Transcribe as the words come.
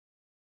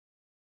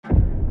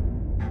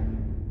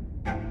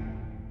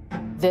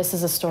This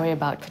is a story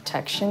about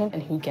protection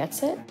and who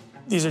gets it.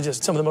 These are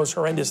just some of the most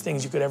horrendous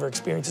things you could ever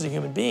experience as a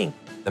human being.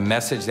 The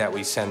message that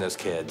we send those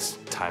kids,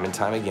 time and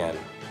time again,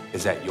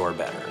 is that you're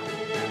better.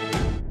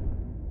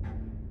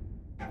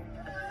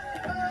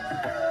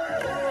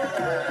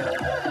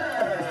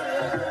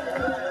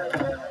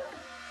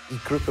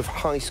 A group of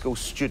high school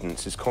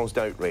students has caused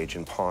outrage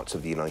in parts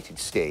of the United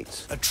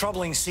States. A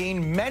troubling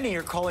scene many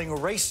are calling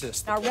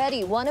racist.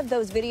 Already, one of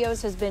those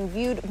videos has been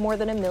viewed more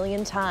than 1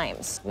 million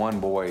times. One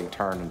boy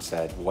turned and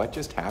said, "What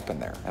just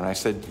happened there?" And I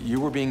said,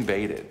 "You were being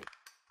baited."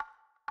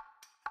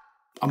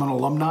 I'm an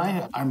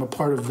alumni. I'm a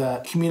part of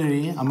that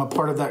community. I'm a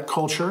part of that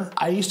culture.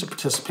 I used to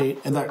participate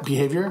in that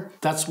behavior.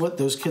 That's what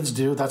those kids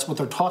do. That's what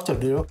they're taught to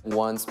do.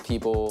 Once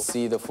people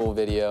see the full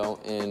video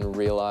and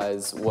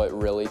realize what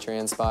really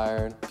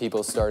transpired,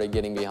 people started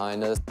getting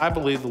behind us. I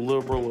believe the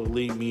liberal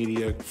elite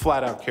media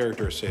flat-out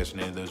character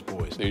assassinated those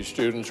boys. These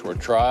students were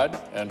tried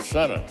and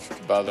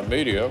sentenced by the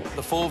media.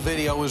 The full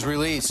video was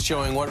released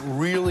showing what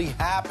really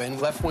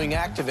happened. Left-wing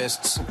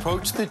activists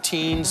approached the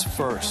teens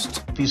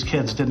first. These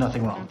kids did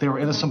nothing wrong. They were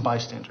innocent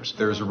bystanders.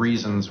 There's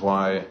reasons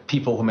why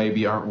people who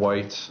maybe aren't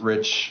white,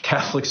 rich,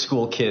 Catholic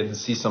school kids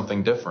see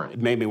something different.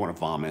 It made me want to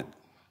vomit.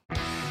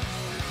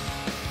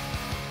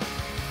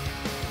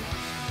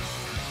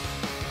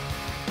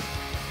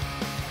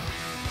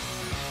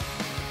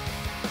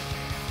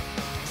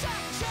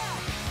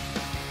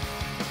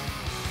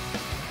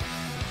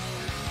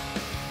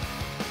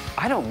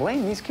 I don't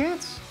blame these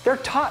kids. They're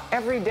taught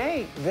every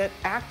day that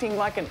acting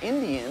like an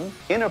Indian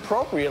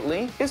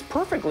inappropriately is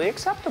perfectly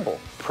acceptable.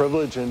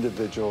 Privileged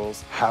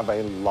individuals have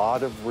a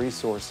lot of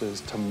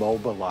resources to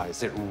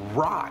mobilize. It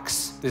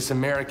rocks this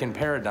American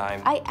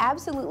paradigm. I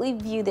absolutely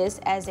view this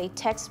as a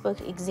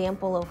textbook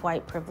example of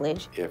white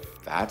privilege.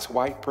 If that's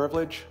white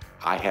privilege,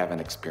 I haven't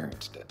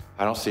experienced it.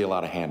 I don't see a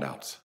lot of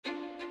handouts.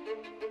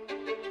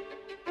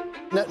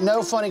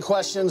 No funny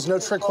questions, no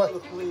trick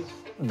questions.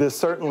 This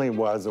certainly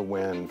was a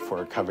win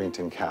for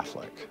Covington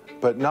Catholic,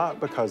 but not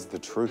because the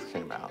truth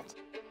came out.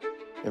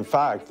 In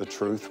fact, the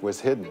truth was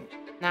hidden.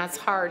 That's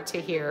hard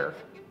to hear.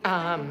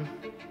 And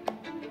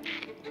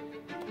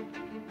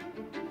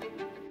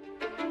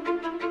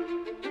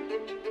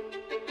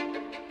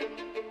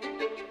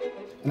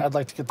I'd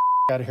like to get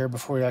the out of here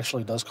before he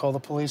actually does call the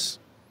police.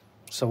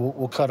 So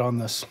we'll cut on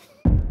this.